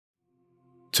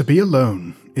To be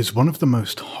alone is one of the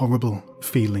most horrible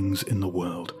feelings in the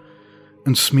world,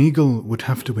 and Smeagol would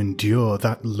have to endure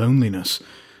that loneliness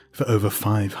for over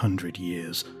 500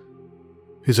 years.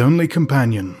 His only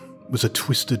companion was a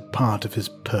twisted part of his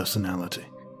personality,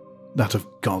 that of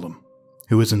Gollum,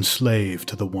 who was enslaved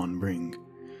to the One Ring,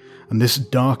 and this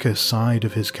darker side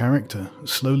of his character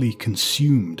slowly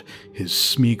consumed his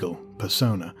Smeagol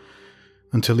persona,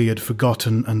 until he had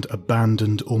forgotten and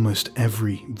abandoned almost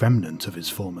every remnant of his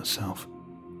former self.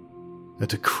 A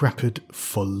decrepit,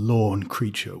 forlorn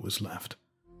creature was left,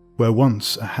 where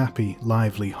once a happy,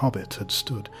 lively hobbit had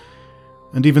stood,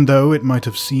 and even though it might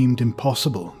have seemed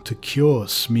impossible to cure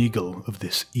Smeagol of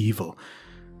this evil,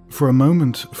 for a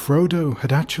moment Frodo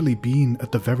had actually been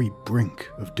at the very brink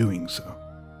of doing so.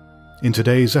 In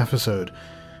today's episode,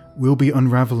 we'll be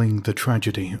unravelling the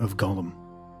tragedy of Gollum,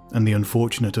 and the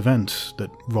unfortunate event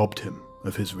that robbed him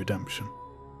of his redemption.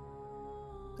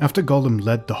 After Gollum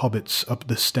led the hobbits up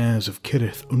the stairs of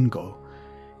Cirith Ungol,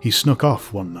 he snuck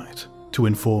off one night to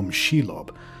inform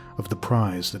Shelob of the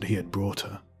prize that he had brought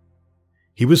her.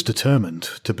 He was determined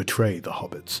to betray the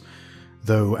hobbits,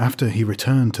 though after he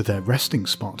returned to their resting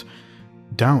spot,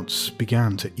 doubts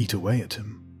began to eat away at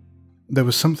him. There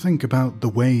was something about the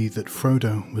way that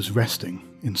Frodo was resting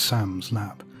in Sam's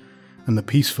lap, and the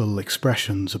peaceful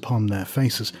expressions upon their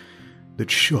faces that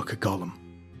shook Gollum,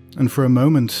 and for a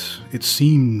moment it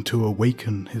seemed to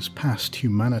awaken his past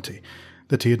humanity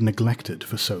that he had neglected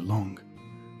for so long.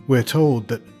 We're told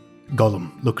that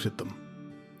Gollum looked at them.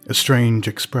 A strange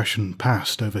expression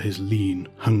passed over his lean,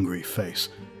 hungry face.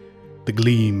 The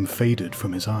gleam faded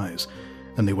from his eyes,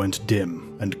 and they went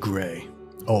dim and grey,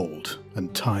 old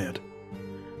and tired.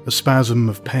 A spasm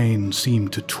of pain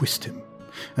seemed to twist him,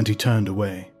 and he turned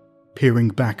away, peering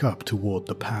back up toward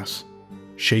the pass,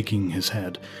 shaking his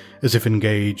head as if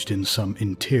engaged in some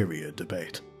interior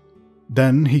debate.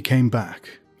 Then he came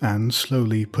back, and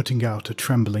slowly putting out a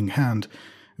trembling hand,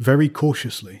 very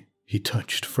cautiously he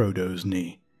touched Frodo's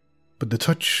knee. But the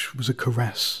touch was a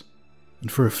caress,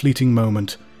 and for a fleeting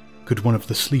moment, could one of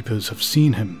the sleepers have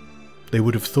seen him, they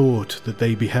would have thought that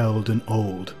they beheld an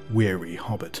old, weary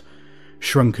hobbit,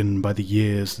 shrunken by the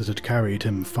years that had carried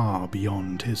him far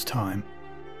beyond his time,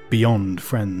 beyond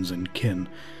friends and kin,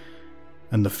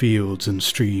 and the fields and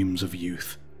streams of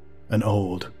youth, an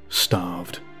old,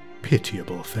 starved,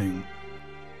 pitiable thing.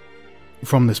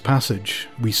 From this passage,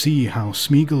 we see how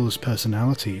Smeagol's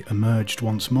personality emerged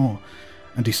once more,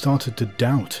 and he started to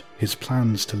doubt his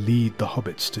plans to lead the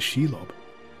hobbits to Shelob.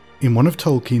 In one of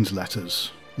Tolkien's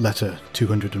letters, letter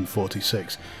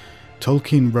 246,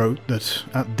 Tolkien wrote that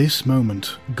at this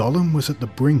moment Gollum was at the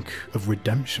brink of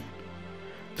redemption,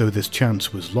 though this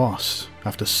chance was lost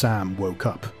after Sam woke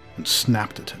up and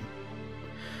snapped at him.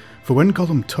 For when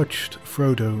Gollum touched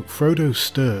Frodo, Frodo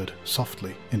stirred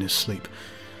softly in his sleep,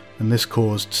 and this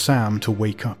caused Sam to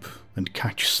wake up and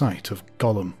catch sight of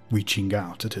Gollum reaching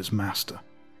out at his master.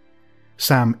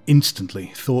 Sam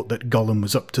instantly thought that Gollum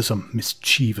was up to some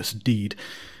mischievous deed,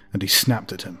 and he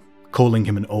snapped at him, calling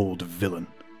him an old villain.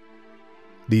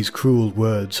 These cruel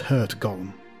words hurt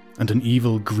Gollum, and an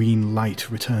evil green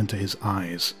light returned to his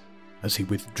eyes as he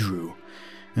withdrew,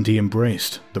 and he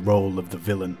embraced the role of the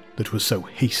villain that was so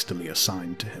hastily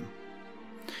assigned to him.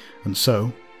 And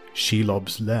so,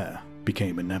 Shelob's lair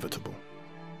became inevitable.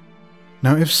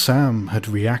 Now, if Sam had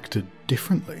reacted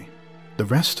differently, the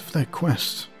rest of their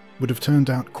quest would have turned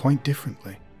out quite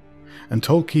differently, and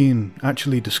Tolkien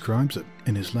actually describes it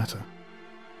in his letter.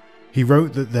 He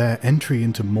wrote that their entry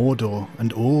into Mordor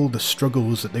and all the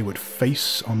struggles that they would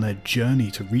face on their journey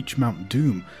to reach Mount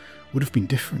Doom would have been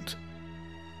different.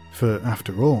 For,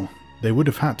 after all, they would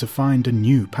have had to find a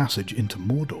new passage into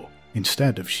Mordor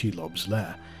instead of Shelob's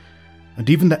lair, and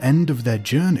even the end of their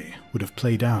journey would have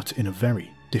played out in a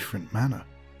very different manner.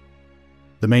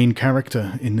 The main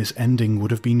character in this ending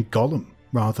would have been Gollum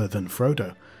rather than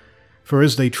Frodo, for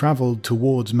as they travelled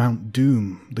towards Mount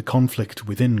Doom, the conflict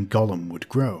within Gollum would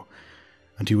grow,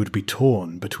 and he would be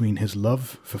torn between his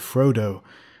love for Frodo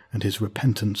and his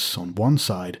repentance on one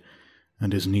side,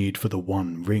 and his need for the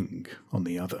One Ring on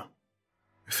the other.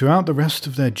 Throughout the rest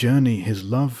of their journey, his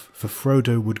love for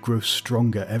Frodo would grow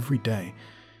stronger every day,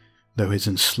 though his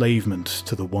enslavement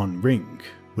to the One Ring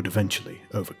would eventually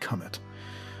overcome it,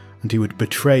 and he would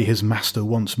betray his master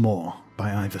once more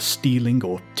by either stealing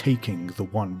or taking the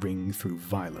One Ring through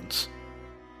violence.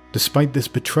 Despite this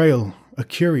betrayal, a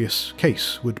curious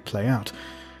case would play out,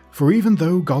 for even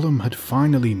though Gollum had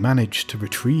finally managed to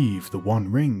retrieve the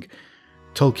One Ring,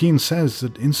 Tolkien says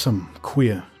that in some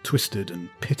queer, twisted and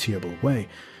pitiable way,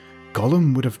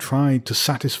 Gollum would have tried to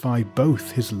satisfy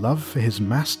both his love for his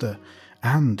master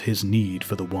and his need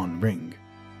for the One Ring,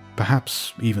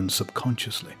 perhaps even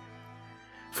subconsciously.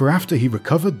 For after he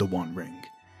recovered the One Ring,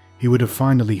 he would have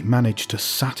finally managed to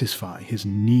satisfy his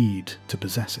need to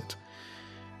possess it,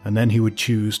 and then he would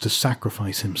choose to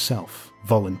sacrifice himself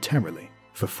voluntarily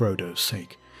for Frodo's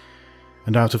sake.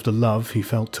 And out of the love he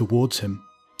felt towards him,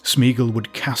 Smeagol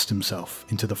would cast himself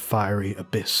into the fiery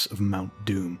abyss of Mount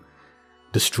Doom,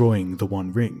 destroying the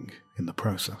One Ring in the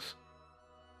process.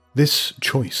 This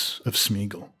choice of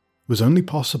Smeagol was only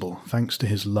possible thanks to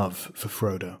his love for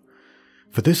Frodo,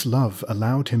 for this love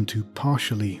allowed him to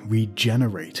partially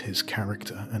regenerate his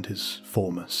character and his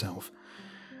former self,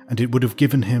 and it would have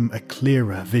given him a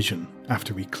clearer vision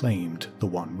after he claimed the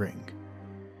One Ring.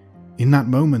 In that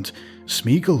moment,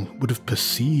 Smeagol would have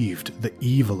perceived the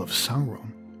evil of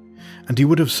Sauron, and he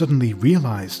would have suddenly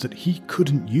realized that he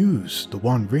couldn't use the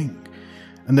One Ring,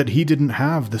 and that he didn't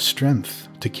have the strength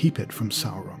to keep it from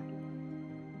Sauron.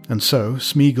 And so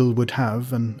Smeagol would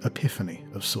have an epiphany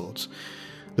of sorts,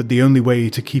 that the only way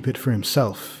to keep it for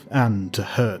himself, and to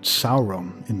hurt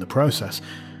Sauron in the process,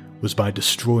 was by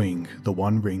destroying the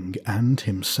One Ring and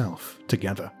himself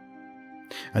together.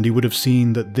 And he would have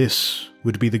seen that this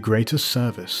would be the greatest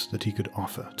service that he could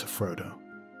offer to Frodo.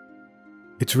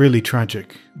 It's really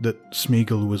tragic that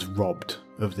Smeagol was robbed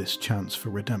of this chance for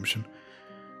redemption,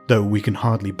 though we can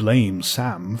hardly blame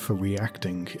Sam for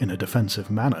reacting in a defensive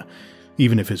manner,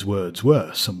 even if his words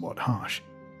were somewhat harsh.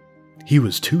 He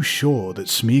was too sure that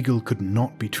Smeagol could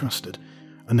not be trusted,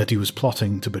 and that he was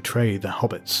plotting to betray the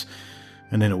hobbits,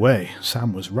 and in a way,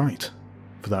 Sam was right,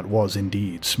 for that was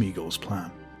indeed Smeagol's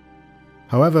plan.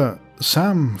 However,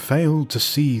 Sam failed to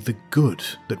see the good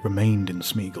that remained in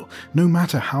Smeagol, no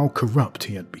matter how corrupt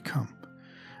he had become,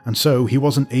 and so he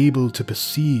wasn't able to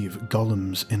perceive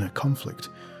Gollum's inner conflict,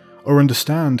 or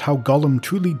understand how Gollum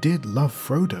truly did love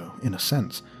Frodo in a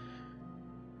sense.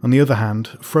 On the other hand,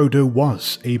 Frodo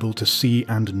was able to see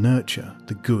and nurture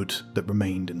the good that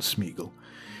remained in Smeagol,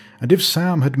 and if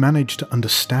Sam had managed to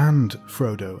understand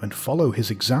Frodo and follow his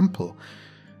example,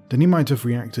 then he might have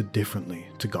reacted differently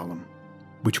to Gollum,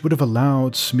 which would have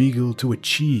allowed Smeagol to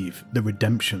achieve the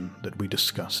redemption that we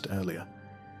discussed earlier.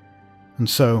 And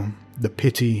so, the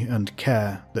pity and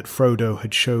care that Frodo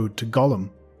had showed to Gollum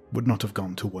would not have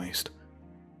gone to waste.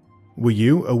 Were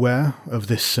you aware of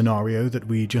this scenario that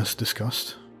we just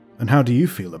discussed? And how do you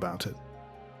feel about it?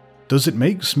 Does it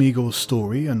make Smeagol's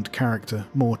story and character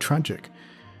more tragic?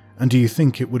 And do you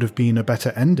think it would have been a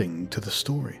better ending to the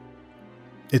story?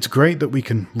 It's great that we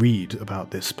can read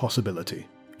about this possibility,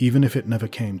 even if it never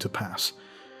came to pass,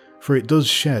 for it does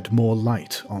shed more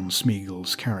light on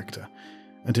Smeagol's character,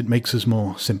 and it makes us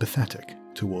more sympathetic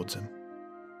towards him.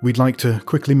 We'd like to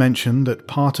quickly mention that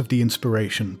part of the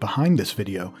inspiration behind this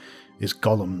video is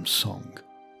Gollum's song,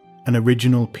 an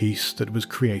original piece that was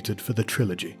created for the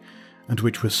trilogy, and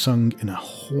which was sung in a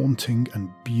haunting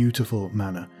and beautiful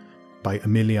manner by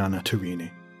Emiliana Torrini.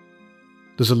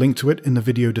 There's a link to it in the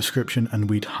video description, and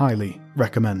we'd highly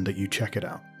recommend that you check it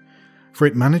out, for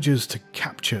it manages to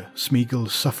capture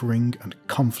Smeagol's suffering and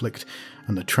conflict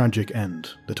and the tragic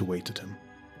end that awaited him.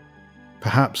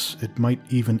 Perhaps it might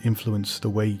even influence the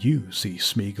way you see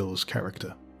Smeagol's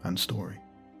character and story.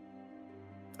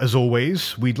 As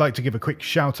always, we'd like to give a quick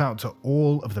shout out to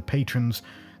all of the patrons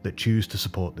that choose to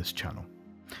support this channel.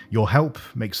 Your help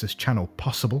makes this channel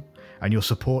possible, and your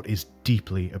support is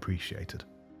deeply appreciated,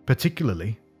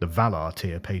 particularly the Valar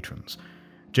tier patrons,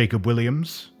 Jacob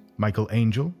Williams, Michael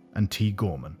Angel, and T.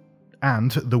 Gorman, and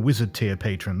the Wizard tier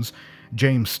patrons,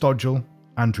 James Stodgel,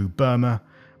 Andrew Burma,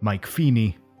 Mike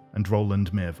Feeney, and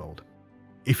Roland Meervold.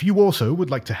 If you also would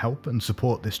like to help and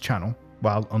support this channel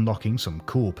while unlocking some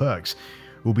cool perks,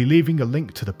 we'll be leaving a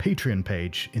link to the Patreon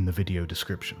page in the video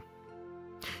description.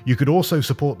 You could also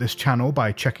support this channel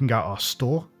by checking out our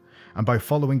store, and by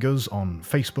following us on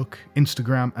Facebook,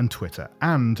 Instagram, and Twitter,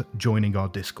 and joining our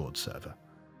Discord server.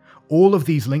 All of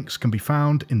these links can be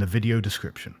found in the video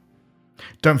description.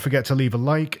 Don't forget to leave a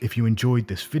like if you enjoyed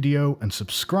this video, and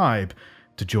subscribe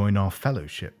to join our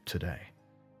fellowship today.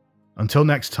 Until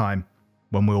next time,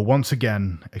 when we'll once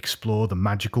again explore the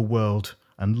magical world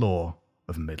and lore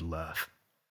of Middle-earth.